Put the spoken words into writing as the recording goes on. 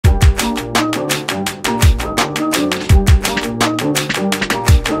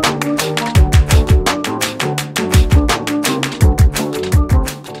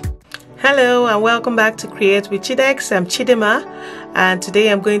Hello and welcome back to Create with Chidex. I'm Chidema, and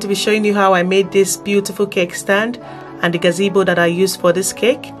today I'm going to be showing you how I made this beautiful cake stand and the gazebo that I used for this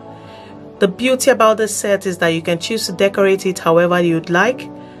cake. The beauty about this set is that you can choose to decorate it however you'd like.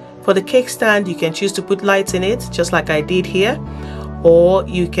 For the cake stand, you can choose to put lights in it, just like I did here, or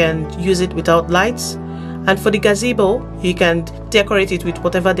you can use it without lights. And for the gazebo, you can decorate it with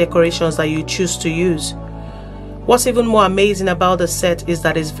whatever decorations that you choose to use. What's even more amazing about the set is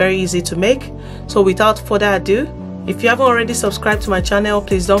that it's very easy to make. So without further ado, if you haven't already subscribed to my channel,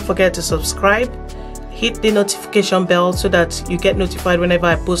 please don't forget to subscribe. Hit the notification bell so that you get notified whenever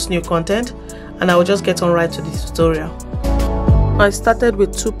I post new content, and I will just get on right to the tutorial. I started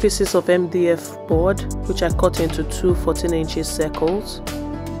with 2 pieces of MDF board, which I cut into 2 14-inch circles.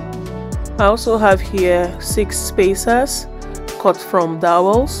 I also have here 6 spacers cut from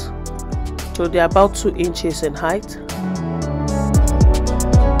dowels. So they're about 2 inches in height.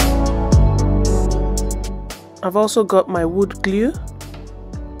 I've also got my wood glue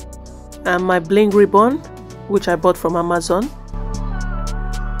and my Bling Ribbon, which I bought from Amazon.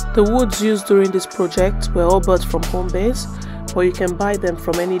 The woods used during this project were all bought from Homebase, but you can buy them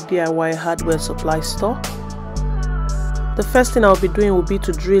from any DIY hardware supply store. The first thing I'll be doing will be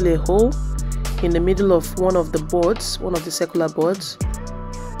to drill a hole in the middle of one of the boards, one of the circular boards.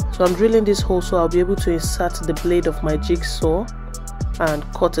 So I'm drilling this hole so I'll be able to insert the blade of my jigsaw and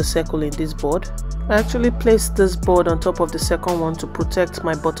cut a circle in this board. I actually placed this board on top of the second one to protect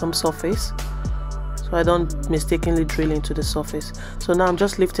my bottom surface, so I don't mistakenly drill into the surface. So now I'm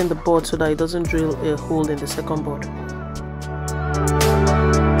just lifting the board so that it doesn't drill a hole in the second board.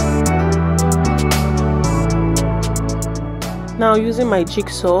 Now using my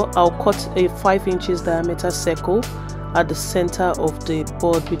jigsaw, I'll cut a 5 inches diameter circle at the center of the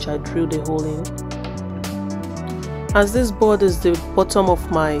board which I drilled a hole in. As this board is the bottom of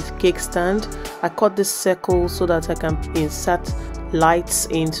my cake stand, I cut this circle so that I can insert lights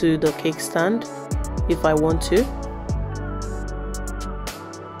into the cake stand if I want to.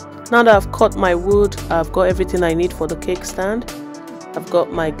 Now that I've cut my wood, I've got everything I need for the cake stand. I've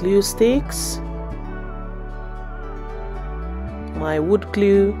got my glue sticks, my wood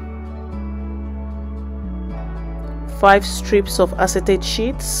glue, 5 strips of acetate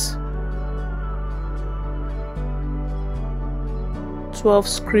sheets, 12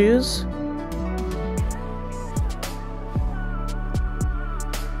 screws,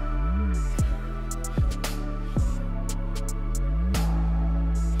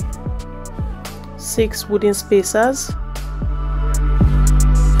 six wooden spacers,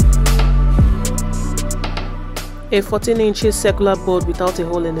 a 14-inch circular board without a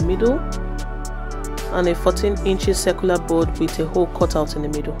hole in the middle, and a 14-inch circular board with a hole cut out in the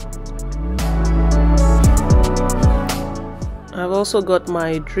middle. I've also got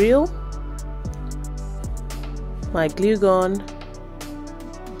my drill, my glue gun,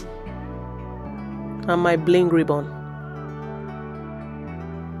 and my Bling Ribbon.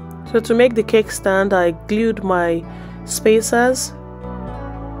 So to make the cake stand, I glued my spacers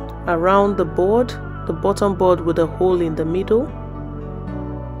around the board, the bottom board with a hole in the middle.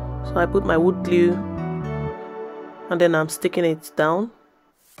 So I put my wood glue and then I'm sticking it down.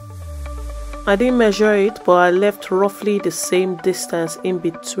 I didn't measure it, but I left roughly the same distance in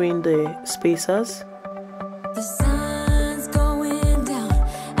between the spacers. The sun's going down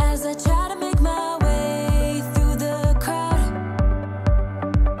as I try to make my way through the crowd.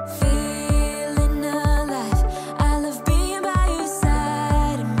 Feeling alive, I love being by your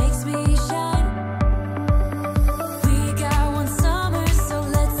side, it makes me shine. We got one summer, so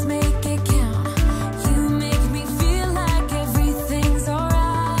let's make it count. You make me feel like everything's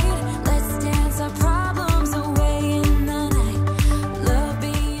alright. Let's dance our problems away in the night. Love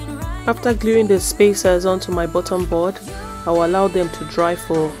being right. After gluing the spacers onto my bottom board, I will allow them to dry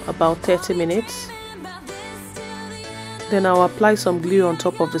for about 30 minutes. Then I'll apply some glue on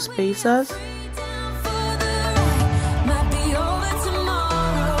top of the spacers. Might be over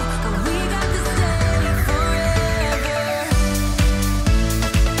tomorrow, but we got this day forever.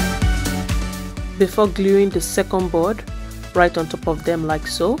 Before gluing the second board right on top of them like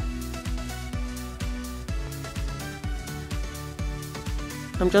so.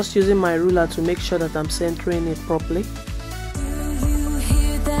 I'm just using my ruler to make sure that I'm centering it properly. Do you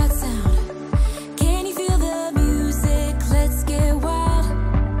hear that sound? Can you feel the music? Let's get wild.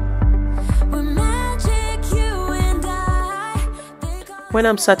 We're magic, you and I. When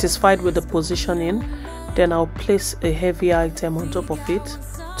I'm satisfied with the positioning, then I'll place a heavy item on top of it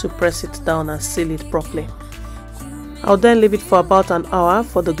to press it down and seal it properly. I'll then leave it for about an hour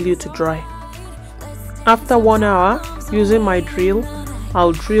for the glue to dry. After 1 hour, using my drill,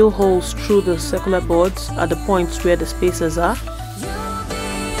 I'll drill holes through the circular boards at the points where the spacers are.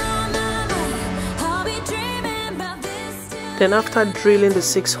 Then after drilling the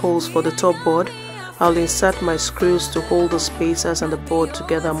 6 holes for the top board, I'll insert my screws to hold the spacers and the board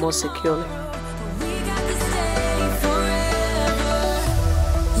together more securely.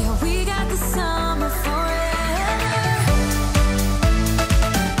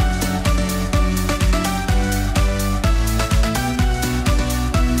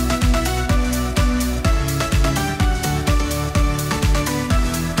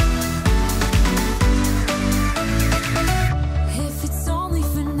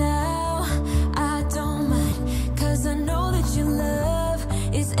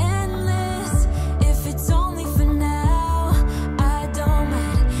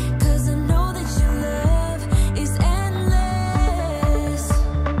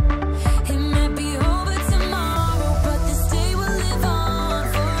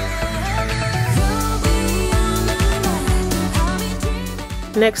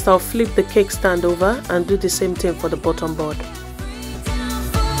 Next, I'll flip the cake stand over and do the same thing for the bottom board.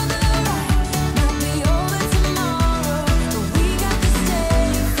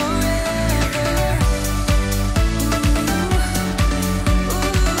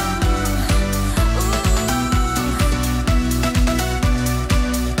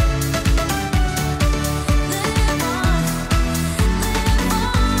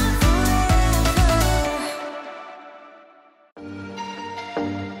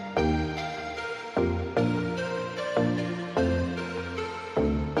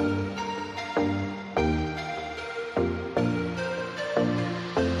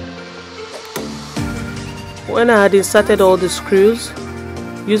 When I had inserted all the screws,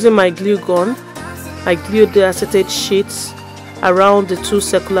 using my glue gun, I glued the acetate sheets around the 2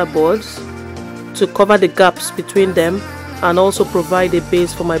 circular boards to cover the gaps between them and also provide a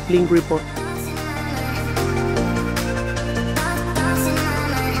base for my bling ribbon.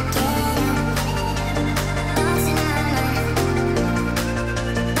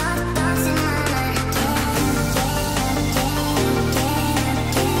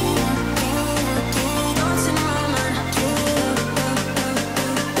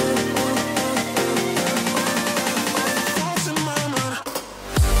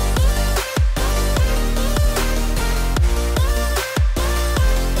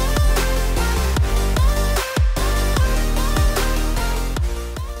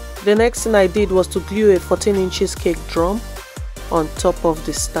 The next thing I did was to glue a 14 inches cake drum on top of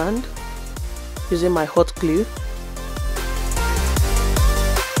the stand using my hot glue.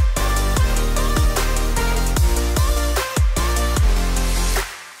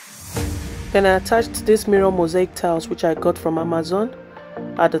 Then I attached these mirror mosaic tiles which I got from Amazon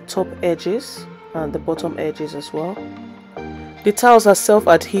at the top edges and the bottom edges as well. The tiles are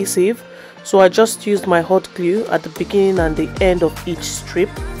self-adhesive, so I just used my hot glue at the beginning and the end of each strip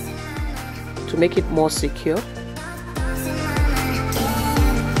to make it more secure.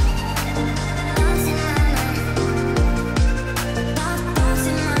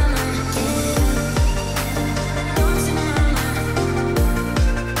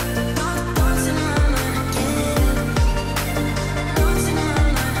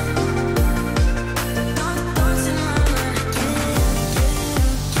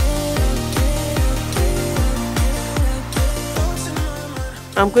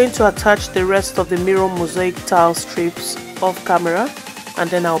 I'm going to attach the rest of the mirror mosaic tile strips off camera and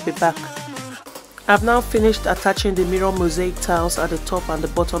then I'll be back. I've now finished attaching the mirror mosaic tiles at the top and the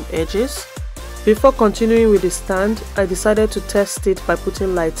bottom edges. Before continuing with the stand, I decided to test it by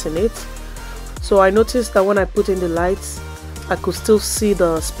putting lights in it. So I noticed that when I put in the lights, I could still see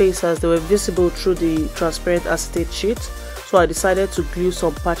the spacers. They were visible through the transparent acetate sheet. So I decided to glue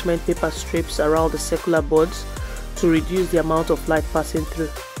some parchment paper strips around the circular boards to reduce the amount of light passing through.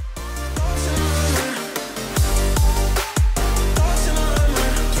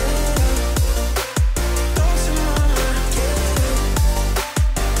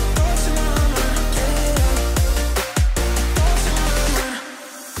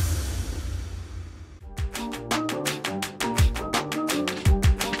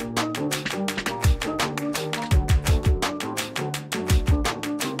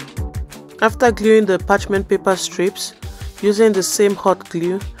 After gluing the parchment paper strips, using the same hot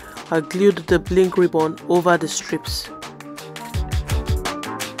glue, I glued the bling ribbon over the strips.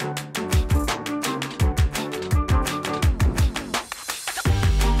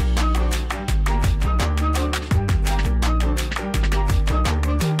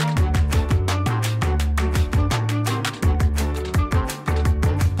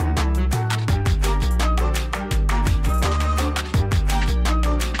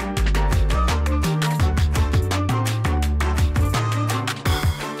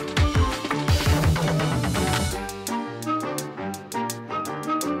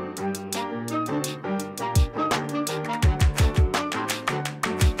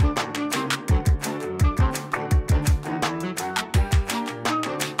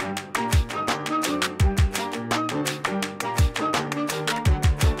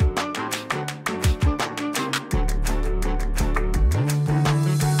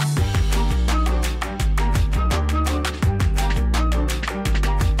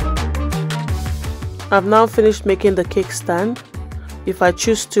 I've now finished making the cake stand. If I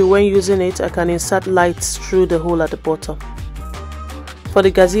choose to, when using it, I can insert lights through the hole at the bottom. For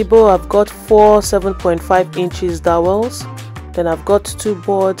the gazebo, I've got 4 7.5 inches dowels. Then I've got 2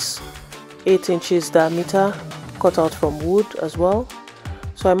 boards 8 inches diameter cut out from wood as well.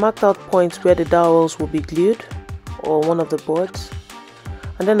 So I marked out points where the dowels will be glued, or one of the boards.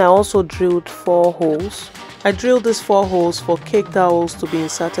 And then I also drilled 4 holes. I drilled these 4 holes for cake dowels to be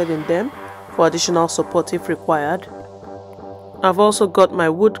inserted in them for additional support if required. I've also got my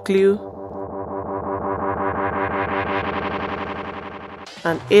wood glue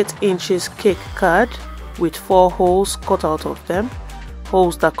and 8 inches cake card with 4 holes cut out of them,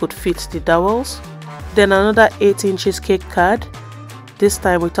 holes that could fit the dowels. Then another 8 inches cake card, this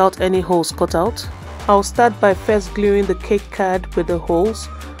time without any holes cut out. I'll start by first gluing the cake card with the holes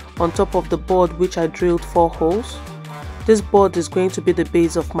on top of the board which I drilled 4 holes. This board is going to be the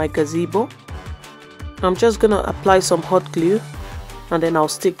base of my gazebo. I'm just going to apply some hot glue and then I'll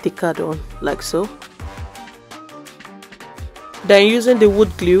stick the card on like so. Then using the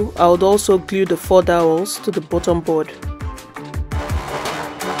wood glue, I would also glue the 4 dowels to the bottom board.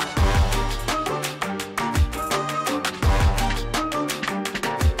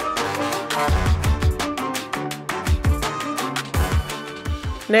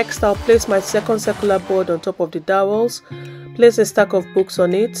 Next, I'll place my second circular board on top of the dowels, place a stack of books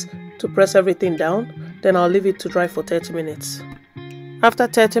on it to press everything down, then I'll leave it to dry for 30 minutes. After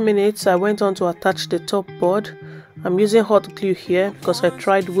 30 minutes, I went on to attach the top board. I'm using hot glue here because I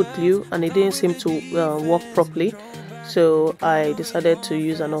tried wood glue and it didn't seem to work properly, so I decided to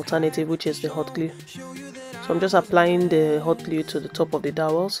use an alternative, which is the hot glue. So I'm just applying the hot glue to the top of the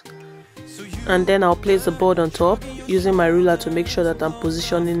dowels, and then I'll place the board on top using my ruler to make sure that I'm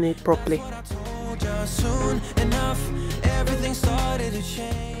positioning it properly.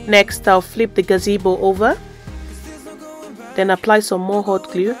 Next, I'll flip the gazebo over, then apply some more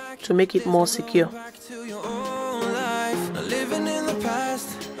hot glue to make it more secure.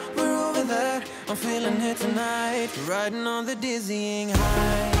 I'm feeling it tonight, riding on the dizzying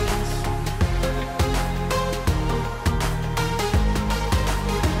heights.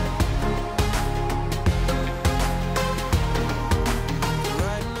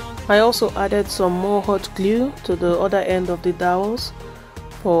 I also added some more hot glue to the other end of the dowels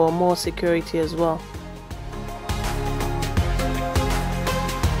for more security as well.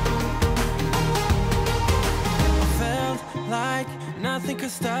 Felt like nothing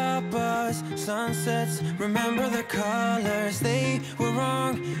could stop us. Sunsets, remember the colors. They were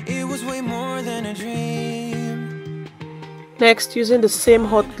wrong, it was way more than a dream. Next, using the same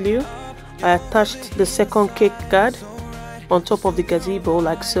hot glue, I attached the second cake guard on top of the gazebo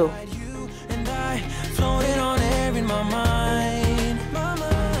like so. And I floated on air in my mind.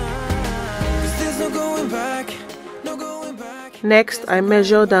 'Cause there's no going back, no going back. Next, I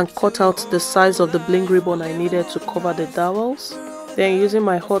measured and cut out the size of the bling ribbon I needed to cover the dowels. Then using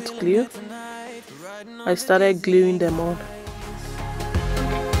my hot glue, I started gluing them on.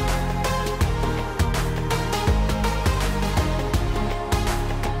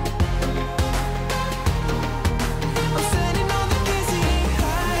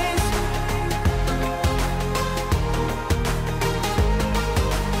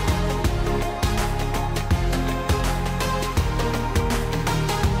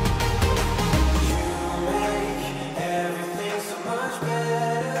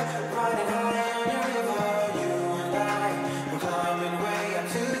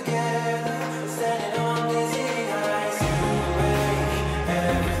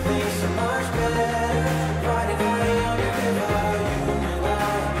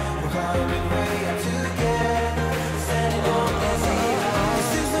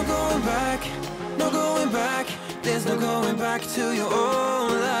 To your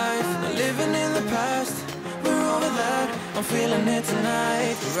old life, not living in the past, we're over that. I'm feeling it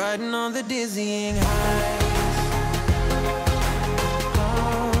tonight, riding on the dizzying heights.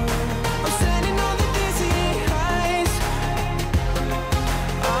 Oh, I'm standing on the dizzying heights.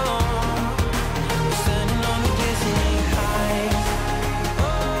 Oh, I'm standing on the dizzying heights.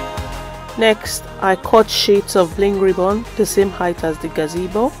 Next, I cut sheets of bling ribbon the same height as the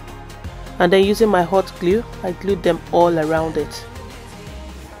gazebo, and then using my hot glue, I glued them all around it.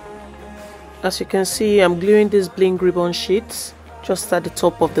 As you can see, I'm gluing these bling ribbon sheets just at the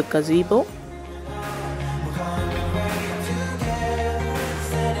top of the gazebo.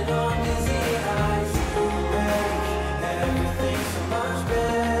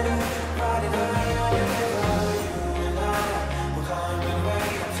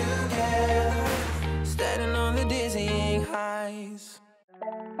 Standing on the dizzying heights.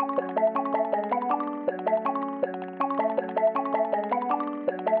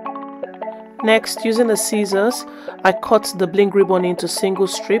 Next, using the scissors, I cut the bling ribbon into single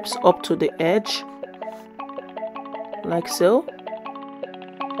strips up to the edge, like so.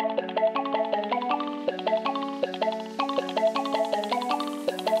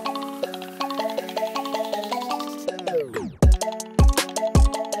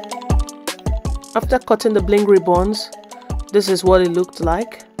 After cutting the bling ribbons, this is what it looked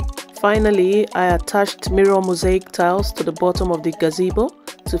like. Finally, I attached mirror mosaic tiles to the bottom of the gazebo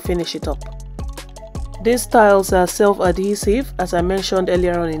to finish it up. These tiles are self-adhesive, as I mentioned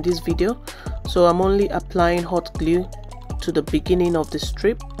earlier on in this video, so I'm only applying hot glue to the beginning of the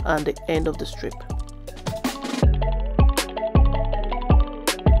strip and the end of the strip.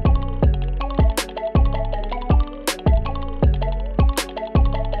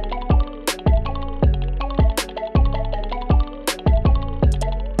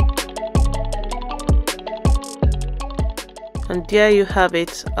 And there you have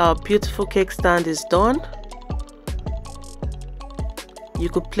it, our beautiful cake stand is done. You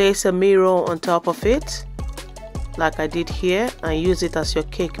could place a mirror on top of it, like I did here, and use it as your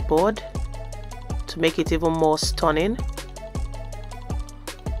cake board to make it even more stunning.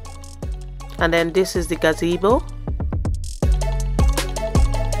 And then this is the gazebo.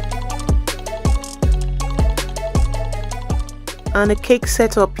 And a cake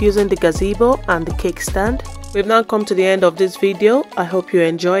setup using the gazebo and the cake stand. We've now come to the end of this video. I hope you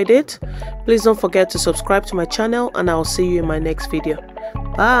enjoyed it. Please don't forget to subscribe to my channel, and I'll see you in my next video.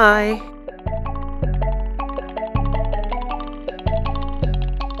 Bye.